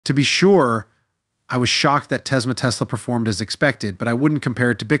To be sure, I was shocked that Tesla performed as expected, but I wouldn't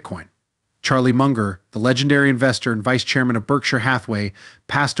compare it to Bitcoin. Charlie Munger, the legendary investor and vice chairman of Berkshire Hathaway,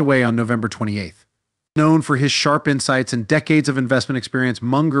 passed away on November 28th. Known for his sharp insights and decades of investment experience,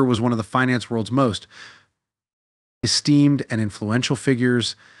 Munger was one of the finance world's most esteemed and influential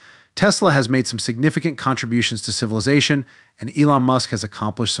figures. Tesla has made some significant contributions to civilization, and Elon Musk has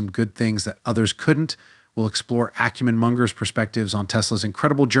accomplished some good things that others couldn't. We'll explore Acumen Munger's perspectives on Tesla's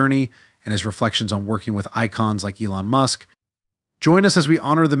incredible journey and his reflections on working with icons like Elon Musk. Join us as we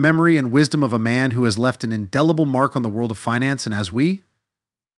honor the memory and wisdom of a man who has left an indelible mark on the world of finance, and as we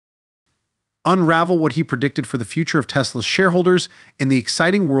unravel what he predicted for the future of Tesla's shareholders in the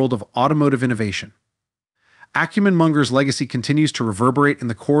exciting world of automotive innovation. Acumen Munger's legacy continues to reverberate in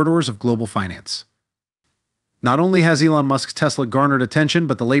the corridors of global finance. Not only has Elon Musk's Tesla garnered attention,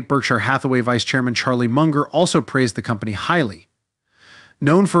 but the late Berkshire Hathaway vice chairman Charlie Munger also praised the company highly.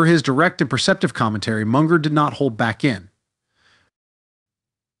 Known for his direct and perceptive commentary, Munger did not hold back in,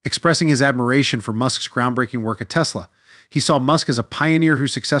 expressing his admiration for Musk's groundbreaking work at Tesla. He saw Musk as a pioneer who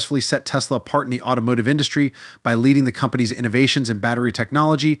successfully set Tesla apart in the automotive industry by leading the company's innovations in battery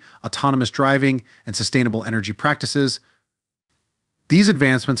technology, autonomous driving, and sustainable energy practices. These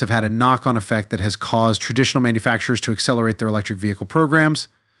advancements have had a knock-on effect that has caused traditional manufacturers to accelerate their electric vehicle programs.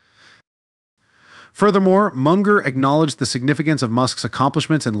 Furthermore, Munger acknowledged the significance of Musk's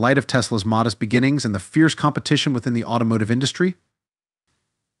accomplishments in light of Tesla's modest beginnings and the fierce competition within the automotive industry.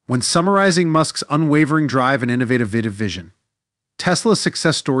 When summarizing Musk's unwavering drive and innovative vision, Tesla's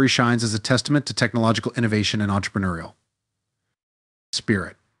success story shines as a testament to technological innovation and entrepreneurial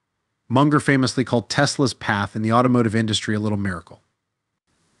spirit. Munger famously called Tesla's path in the automotive industry a little miracle.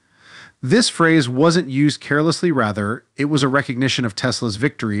 This phrase wasn't used carelessly, rather, it was a recognition of Tesla's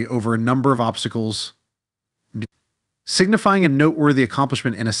victory over a number of obstacles, signifying a noteworthy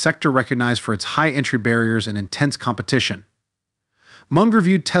accomplishment in a sector recognized for its high entry barriers and intense competition. Munger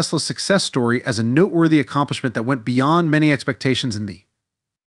viewed Tesla's success story as a noteworthy accomplishment that went beyond many expectations in the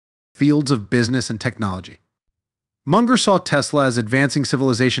fields of business and technology. Munger saw Tesla as advancing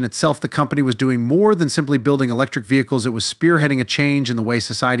civilization itself. The company was doing more than simply building electric vehicles. It was spearheading a change in the way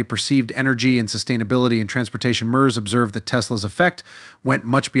society perceived energy and sustainability and transportation. Munger observed that Tesla's effect went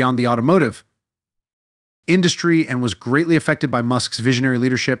much beyond the automotive industry and was greatly affected by Musk's visionary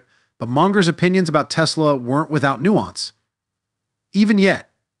leadership, but Munger's opinions about Tesla weren't without nuance. Even yet,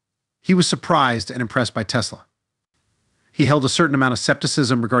 he was surprised and impressed by Tesla. He held a certain amount of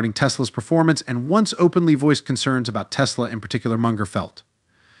skepticism regarding Tesla's performance and once openly voiced concerns about Tesla in particular. Munger felt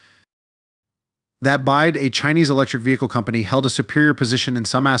that BYD, a Chinese electric vehicle company, held a superior position in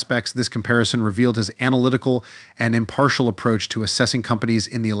some aspects. This comparison revealed his analytical and impartial approach to assessing companies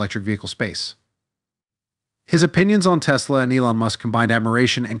in the electric vehicle space. His opinions on Tesla and Elon Musk combined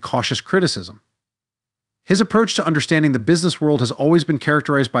admiration and cautious criticism. His approach to understanding the business world has always been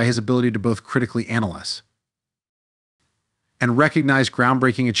characterized by his ability to both critically analyze and recognize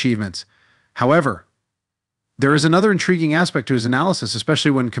groundbreaking achievements. However, there is another intriguing aspect to his analysis,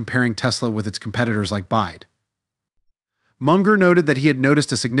 especially when comparing Tesla with its competitors like BYD. Munger noted that he had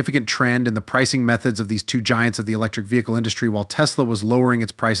noticed a significant trend in the pricing methods of these two giants of the electric vehicle industry. While Tesla was lowering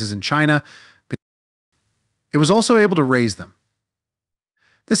its prices in China, it was also able to raise them.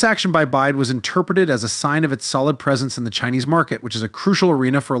 This action by BYD was interpreted as a sign of its solid presence in the Chinese market, which is a crucial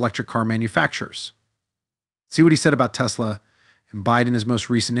arena for electric car manufacturers. See what he said about Tesla and BYD in his most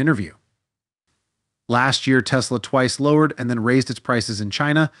recent interview. Last year, Tesla twice lowered and then raised its prices in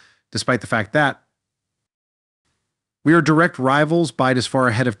China, despite the fact that we are direct rivals. BYD is far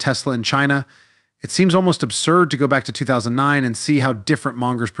ahead of Tesla in China. It seems almost absurd to go back to 2009 and see how different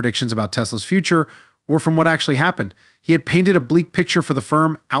Munger's predictions about Tesla's future were from what actually happened. He had painted a bleak picture for the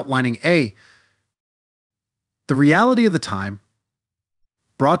firm, outlining the reality of the time,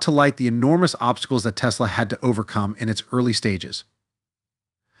 brought to light the enormous obstacles that Tesla had to overcome in its early stages.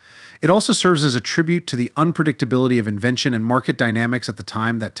 It also serves as a tribute to the unpredictability of invention and market dynamics at the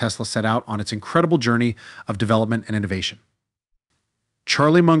time that Tesla set out on its incredible journey of development and innovation.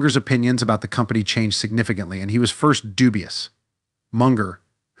 Charlie Munger's opinions about the company changed significantly, and he was first dubious. Munger,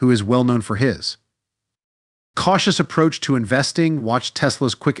 who is well known for his cautious approach to investing, watched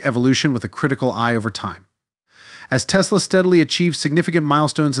Tesla's quick evolution with a critical eye over time. As Tesla steadily achieved significant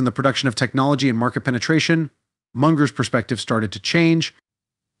milestones in the production of technology and market penetration, Munger's perspective started to change.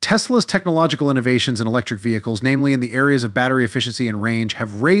 Tesla's technological innovations in electric vehicles, namely in the areas of battery efficiency and range,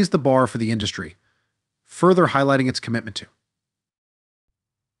 have raised the bar for the industry, further highlighting its commitment to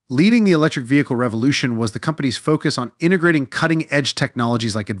leading the electric vehicle revolution. Was the company's focus on integrating cutting-edge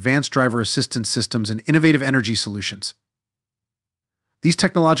technologies like advanced driver assistance systems and innovative energy solutions. These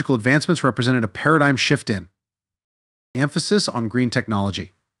technological advancements represented a paradigm shift in emphasis on green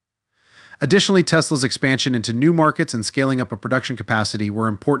technology. Additionally, Tesla's expansion into new markets and scaling up of production capacity were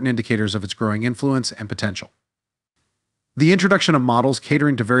important indicators of its growing influence and potential. The introduction of models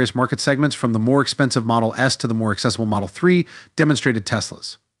catering to various market segments, from the more expensive Model S to the more accessible Model 3, demonstrated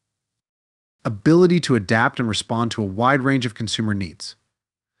Tesla's ability to adapt and respond to a wide range of consumer needs.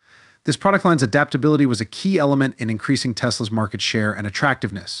 This product line's adaptability was a key element in increasing Tesla's market share and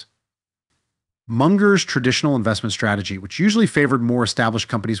attractiveness. Munger's traditional investment strategy, which usually favored more established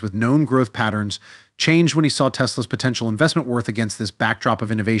companies with known growth patterns, changed when he saw Tesla's potential investment worth against this backdrop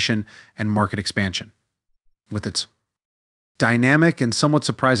of innovation and market expansion. With its dynamic and somewhat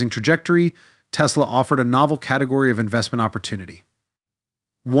surprising trajectory, Tesla offered a novel category of investment opportunity,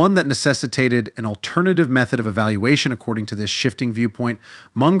 one that necessitated an alternative method of evaluation. According to this shifting viewpoint,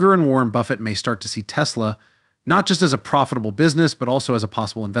 Munger and Warren Buffett may start to see Tesla not just as a profitable business, but also as a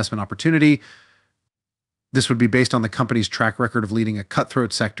possible investment opportunity. This would be based on the company's track record of leading a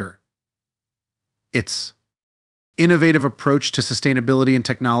cutthroat sector, its innovative approach to sustainability and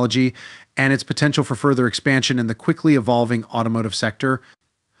technology, and its potential for further expansion in the quickly evolving automotive sector.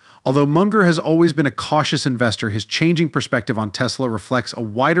 Although Munger has always been a cautious investor, his changing perspective on Tesla reflects a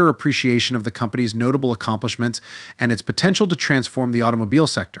wider appreciation of the company's notable accomplishments and its potential to transform the automobile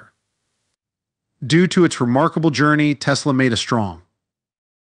sector. Due to its remarkable journey, Tesla made a strong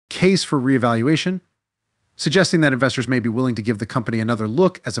case for reevaluation, suggesting that investors may be willing to give the company another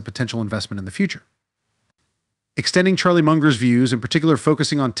look as a potential investment in the future. Extending Charlie Munger's views, in particular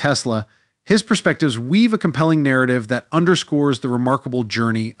focusing on Tesla, his perspectives weave a compelling narrative that underscores the remarkable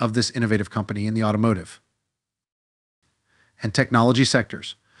journey of this innovative company in the automotive and technology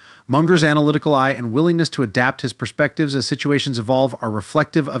sectors. Munger's analytical eye and willingness to adapt his perspectives as situations evolve are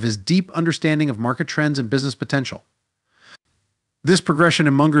reflective of his deep understanding of market trends and business potential. This progression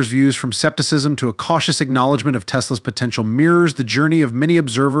in Munger's views, from skepticism to a cautious acknowledgement of Tesla's potential, mirrors the journey of many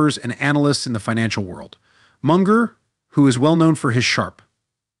observers and analysts in the financial world. Munger, who is well known for his sharp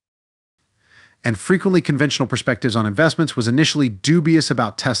and frequently conventional perspectives on investments, was initially dubious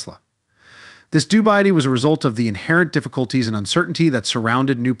about Tesla. This dubiety was a result of the inherent difficulties and uncertainty that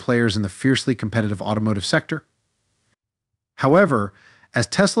surrounded new players in the fiercely competitive automotive sector. However, as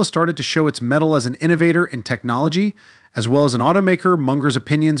Tesla started to show its mettle as an innovator in technology, as well as an automaker, Munger's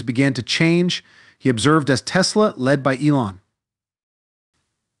opinions began to change. He observed, as Tesla, led by Elon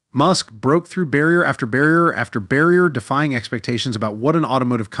Musk, broke through barrier after barrier, defying expectations about what an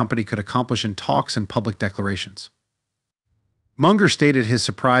automotive company could accomplish in talks and public declarations. Munger stated his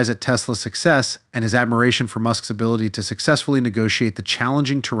surprise at Tesla's success and his admiration for Musk's ability to successfully negotiate the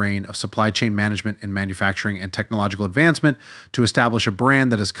challenging terrain of supply chain management in manufacturing and technological advancement to establish a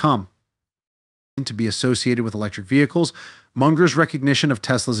brand that has come to be associated with electric vehicles. Munger's recognition of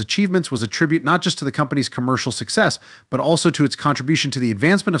Tesla's achievements was a tribute not just to the company's commercial success, but also to its contribution to the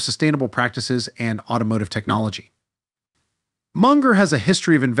advancement of sustainable practices and automotive technology. Munger has a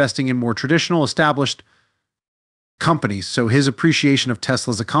history of investing in more traditional, established companies, so his appreciation of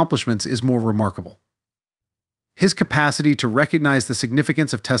Tesla's accomplishments is more remarkable. His capacity to recognize the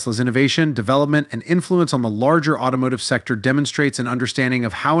significance of Tesla's innovation, development, and influence on the larger automotive sector demonstrates an understanding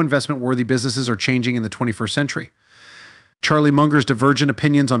of how investment-worthy businesses are changing in the 21st century. Charlie Munger's divergent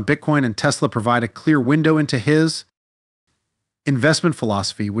opinions on Bitcoin and Tesla provide a clear window into his investment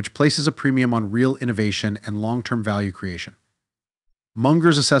philosophy, which places a premium on real innovation and long-term value creation.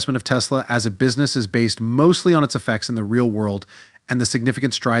 Munger's assessment of Tesla as a business is based mostly on its effects in the real world and the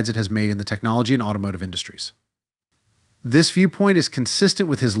significant strides it has made in the technology and automotive industries. This viewpoint is consistent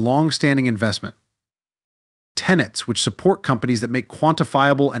with his long-standing investment tenets, which support companies that make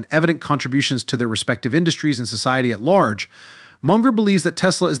quantifiable and evident contributions to their respective industries and society at large. Munger believes that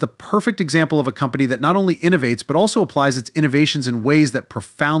Tesla is the perfect example of a company that not only innovates, but also applies its innovations in ways that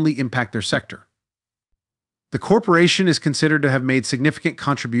profoundly impact their sector. The corporation is considered to have made significant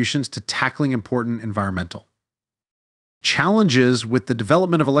contributions to tackling important environmental challenges with the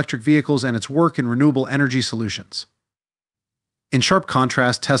development of electric vehicles and its work in renewable energy solutions. In sharp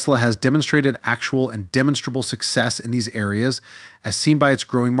contrast, Tesla has demonstrated actual and demonstrable success in these areas, as seen by its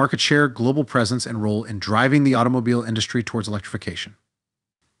growing market share, global presence, and role in driving the automobile industry towards electrification.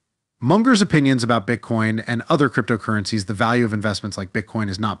 Munger's opinions about Bitcoin and other cryptocurrencies, the value of investments like Bitcoin,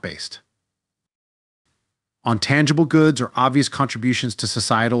 is not based on tangible goods or obvious contributions to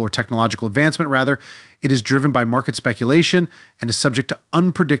societal or technological advancement. Rather, it is driven by market speculation and is subject to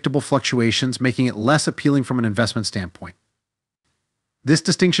unpredictable fluctuations, making it less appealing from an investment standpoint. This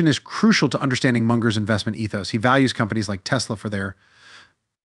distinction is crucial to understanding Munger's investment ethos. He values companies like Tesla for their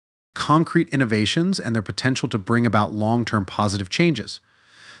concrete innovations and their potential to bring about long-term positive changes.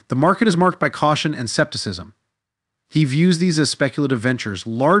 The market is marked by caution and skepticism. He views these as speculative ventures,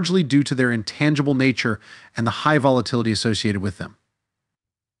 largely due to their intangible nature and the high volatility associated with them.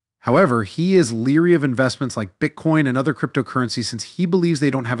 However, he is leery of investments like Bitcoin and other cryptocurrencies since he believes they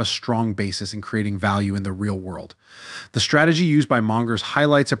don't have a strong basis in creating value in the real world. The strategy used by Mongers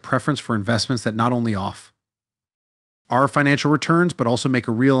highlights a preference for investments that not only offer financial returns, but also make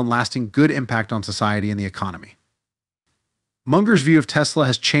a real and lasting good impact on society and the economy. Munger's view of Tesla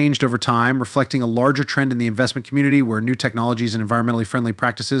has changed over time, reflecting a larger trend in the investment community where new technologies and environmentally friendly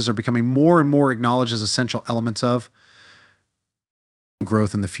practices are becoming more and more acknowledged as essential elements of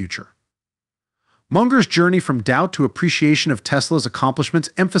growth in the future. Munger's journey from doubt to appreciation of Tesla's accomplishments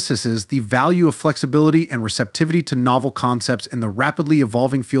emphasizes the value of flexibility and receptivity to novel concepts in the rapidly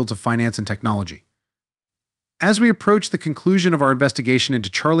evolving fields of finance and technology. As we approach the conclusion of our investigation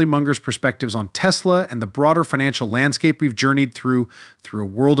into Charlie Munger's perspectives on Tesla and the broader financial landscape we've journeyed through a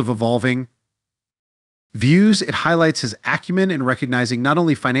world of evolving views, it highlights his acumen in recognizing not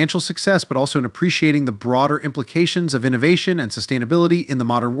only financial success, but also in appreciating the broader implications of innovation and sustainability in the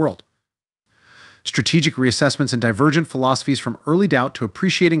modern world. Strategic reassessments and divergent philosophies from early doubt to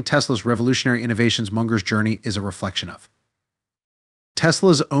appreciating Tesla's revolutionary innovations, Munger's journey is a reflection of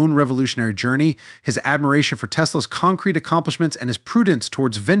Tesla's own revolutionary journey, his admiration for Tesla's concrete accomplishments, and his prudence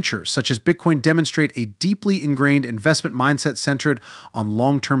towards ventures such as Bitcoin demonstrate a deeply ingrained investment mindset centered on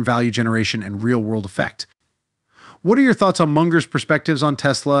long-term value generation and real-world effect. What are your thoughts on Munger's perspectives on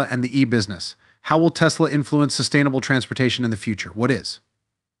Tesla and the e-business? How will Tesla influence sustainable transportation in the future? What is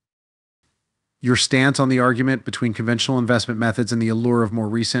your stance on the argument between conventional investment methods and the allure of more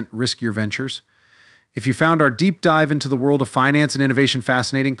recent, riskier ventures? If you found our deep dive into the world of finance and innovation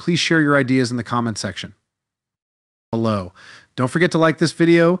fascinating, please share your ideas in the comments section below. Don't forget to like this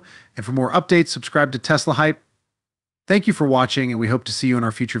video, and for more updates, subscribe to Tesla Hype. Thank you for watching, and we hope to see you in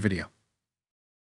our future video.